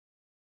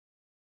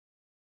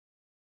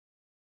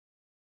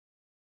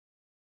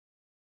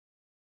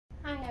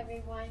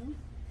everyone.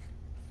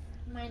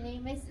 My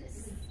name is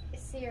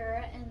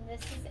Sierra and this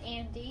is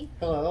Andy.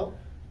 Hello.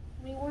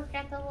 We work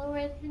at the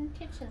Loredan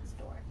Kitchen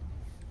Store.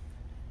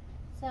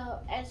 So,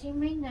 as you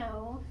may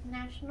know,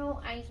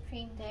 National Ice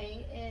Cream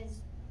Day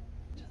is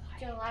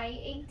July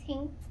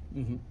 18th.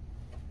 Mm-hmm.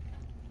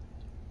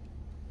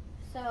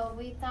 So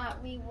we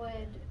thought we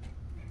would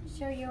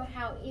show you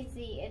how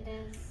easy it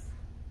is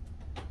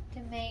to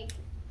make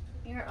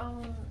your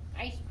own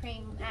ice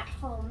cream at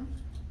home.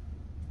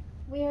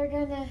 We are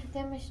going to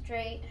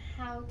demonstrate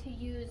how to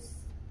use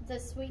the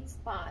Sweet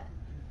Spot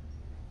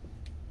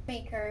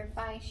maker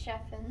by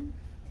Chefin.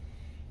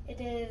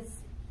 It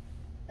is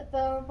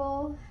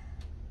available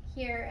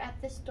here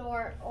at the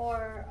store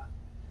or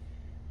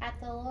at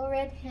the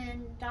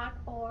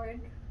loredhen.org.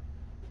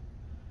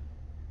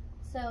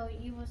 So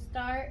you will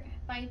start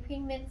by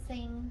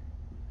pre-mixing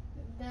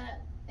the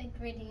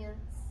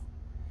ingredients: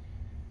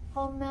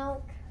 whole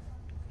milk,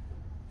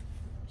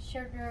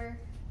 sugar,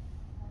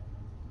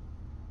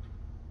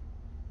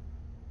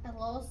 a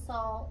little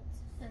salt,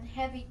 and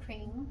heavy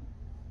cream,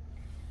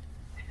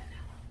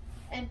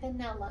 and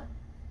vanilla.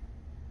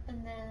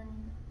 And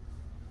then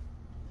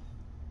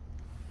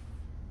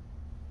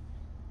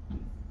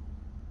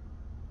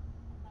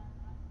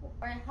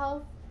for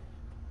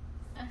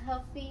a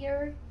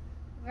healthier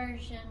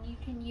version, you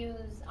can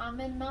use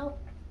almond milk,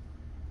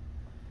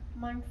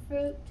 monk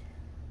fruit.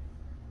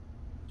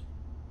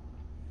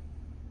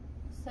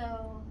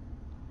 So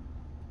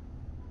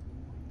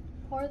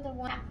pour the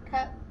 1/2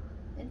 cup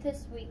into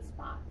Sweet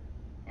Spot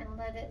and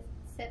let it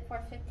sit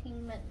for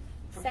 15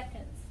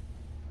 seconds.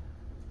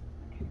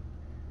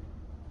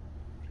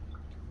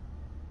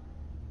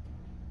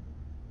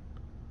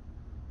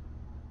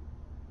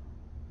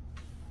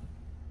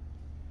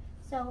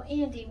 So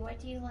Andy, what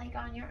do you like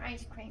on your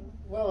ice cream?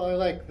 Well, I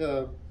like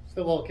the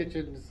Stillwell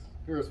Kitchen's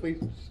Your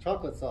Sweet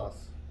Chocolate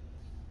Sauce.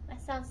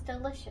 That sounds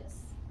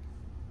delicious.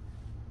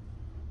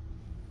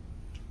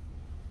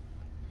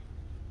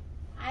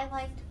 I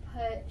like to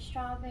put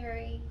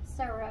strawberry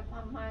syrup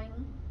on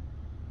mine.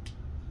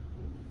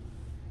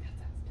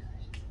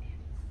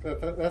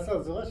 That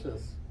sounds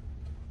delicious.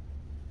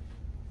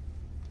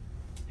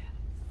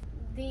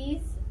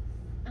 These,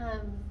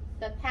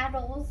 the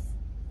paddles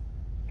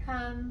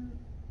come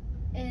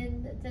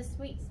in the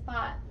Sweet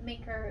Spot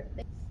maker.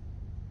 So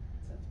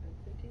it's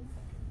been 15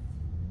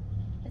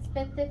 seconds. It's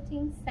been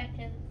 15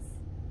 seconds.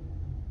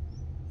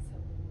 So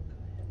we'll go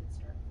ahead and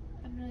start.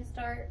 I'm going to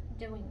start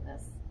doing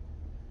this.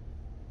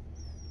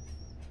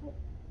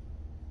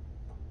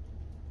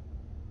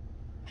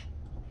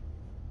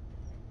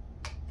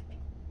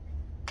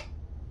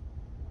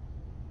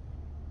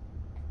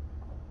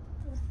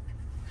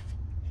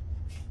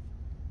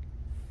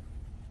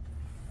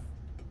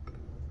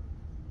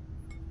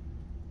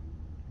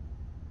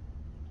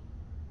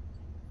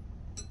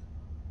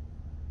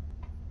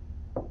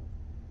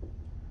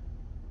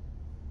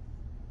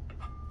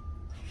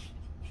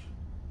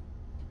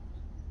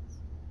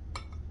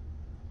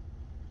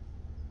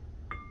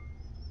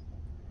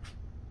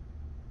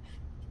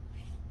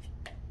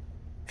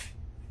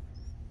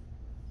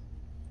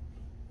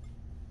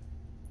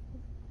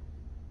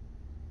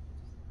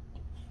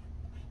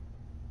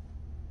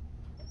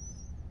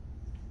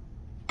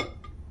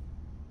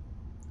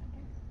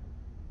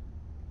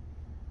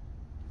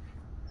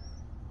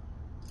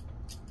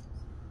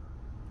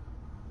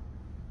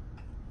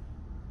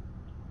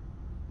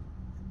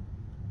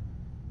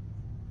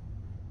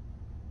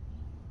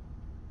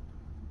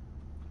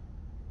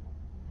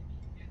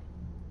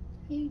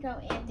 Here you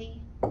go,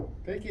 Andy.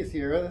 Thank you,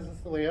 Sierra. This is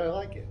the way I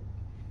like it.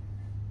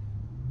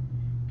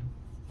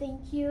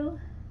 Thank you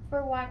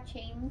for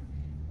watching,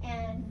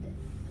 and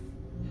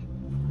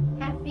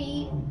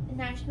happy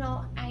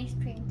National Ice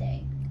Cream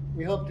Day.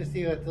 We hope to see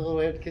you at the Little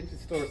Red Kitchen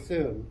Store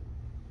soon.